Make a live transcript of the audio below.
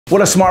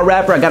What a smart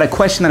rapper. I got a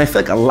question that I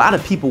feel like a lot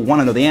of people want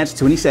to know the answer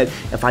to. And he said,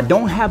 if I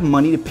don't have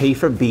money to pay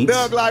for beats,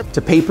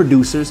 to pay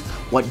producers,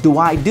 what do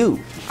I do?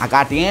 I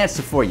got the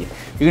answer for you.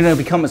 You're going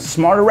to become a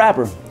smarter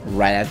rapper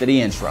right after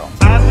the intro.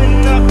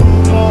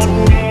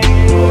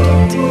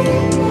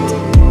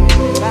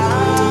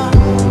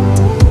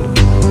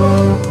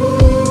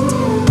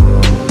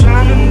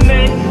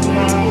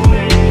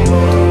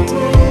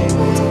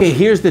 Okay,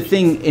 here's the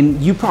thing,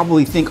 and you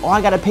probably think, oh,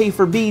 I gotta pay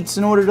for beats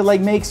in order to like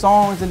make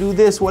songs and do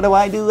this, what do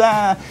I do?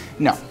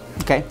 No,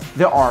 okay?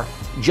 There are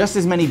just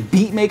as many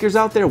beat makers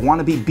out there,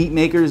 wannabe beat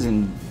makers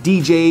and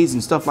DJs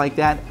and stuff like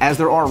that, as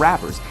there are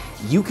rappers.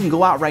 You can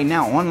go out right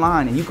now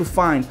online and you can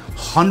find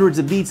hundreds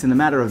of beats in a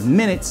matter of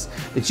minutes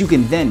that you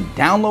can then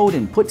download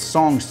and put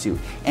songs to.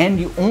 And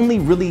you only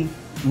really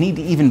need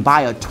to even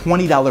buy a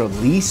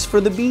 $20 lease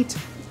for the beat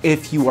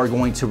if you are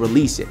going to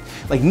release it.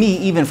 Like me,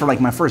 even for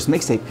like my first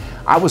mixtape,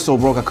 I was so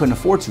broke I couldn't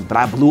afford to, but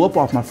I blew up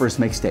off my first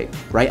mixtape,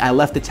 right? I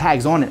left the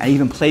tags on it. I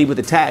even played with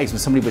the tags. When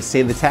somebody would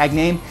say the tag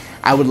name,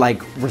 I would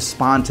like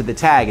respond to the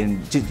tag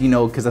and just, you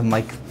know, cause I'm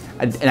like,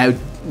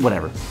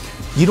 whatever.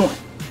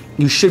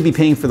 You should be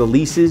paying for the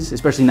leases,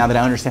 especially now that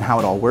I understand how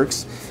it all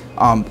works.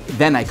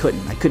 Then I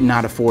could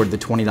not afford the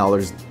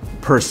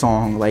 $20 per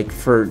song, like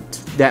for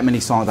that many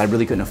songs, I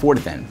really couldn't afford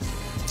it then.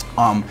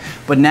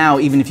 But now,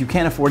 even if you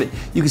can't afford it,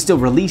 you can still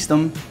release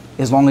them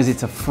as long as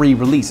it's a free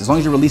release. As long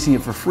as you're releasing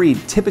it for free,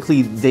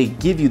 typically they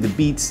give you the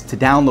beats to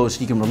download so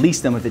you can release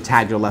them with the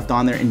tags are left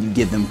on there and you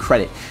give them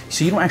credit.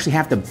 So you don't actually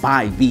have to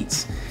buy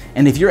beats.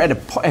 And if you're at a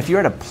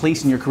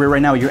place in your career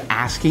right now where you're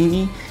asking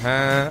me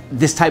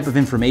this type of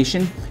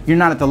information, you're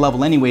not at the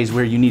level anyways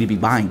where you need to be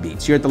buying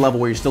beats. You're at the level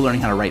where you're still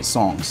learning how to write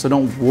songs. So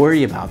don't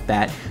worry about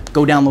that.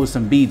 Go download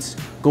some beats,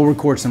 go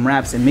record some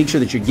raps, and make sure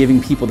that you're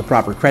giving people the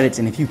proper credits.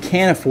 And if you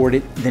can't afford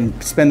it, then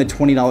spend the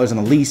 $20 on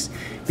a lease,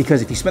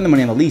 because if you spend the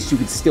money on the lease, you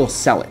could still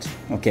sell it,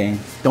 okay?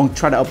 Don't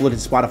try to upload it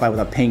to Spotify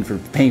without paying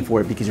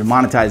for it, because you're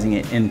monetizing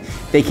it and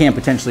they can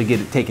potentially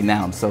get it taken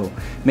down. So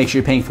make sure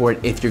you're paying for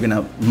it if you're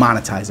gonna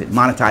monetize it.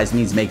 Monetize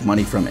means make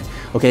money from it,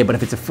 okay? But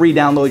if it's a free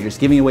download, you're just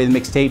giving away the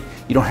mixtape,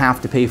 you don't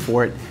have to pay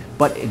for it,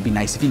 but it'd be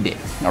nice if you did,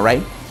 all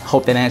right?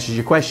 Hope that answers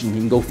your question.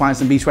 You can go find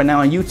some beats right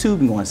now on YouTube. You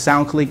can go on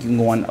SoundClick. You can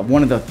go on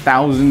one of the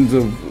thousands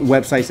of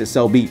websites that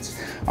sell beats.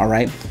 All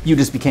right. You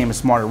just became a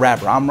smarter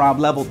rapper. I'm Rob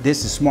Level.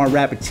 This is Smart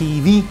Rapper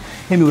TV.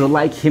 Hit me with a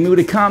like. Hit me with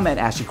a comment.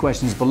 Ask your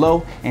questions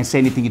below and say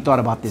anything you thought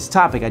about this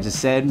topic I just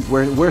said.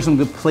 Where are some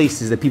good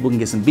places that people can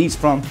get some beats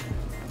from?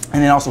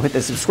 And then also hit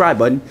that subscribe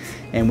button.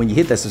 And when you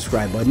hit that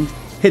subscribe button,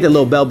 hit the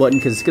little bell button,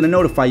 because it's going to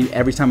notify you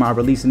every time I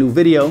release a new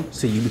video,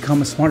 so you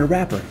become a smarter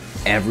rapper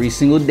every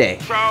single day.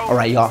 All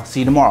right, y'all. See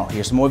you tomorrow.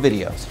 Here's some more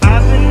videos.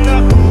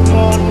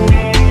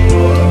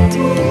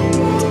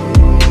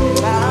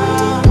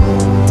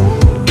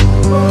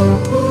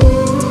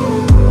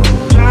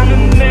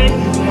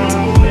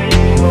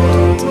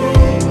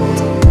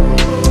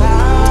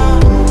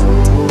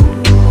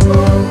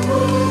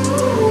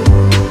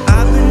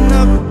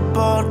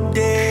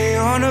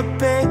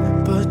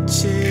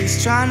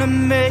 Trying to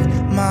make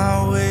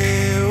my way.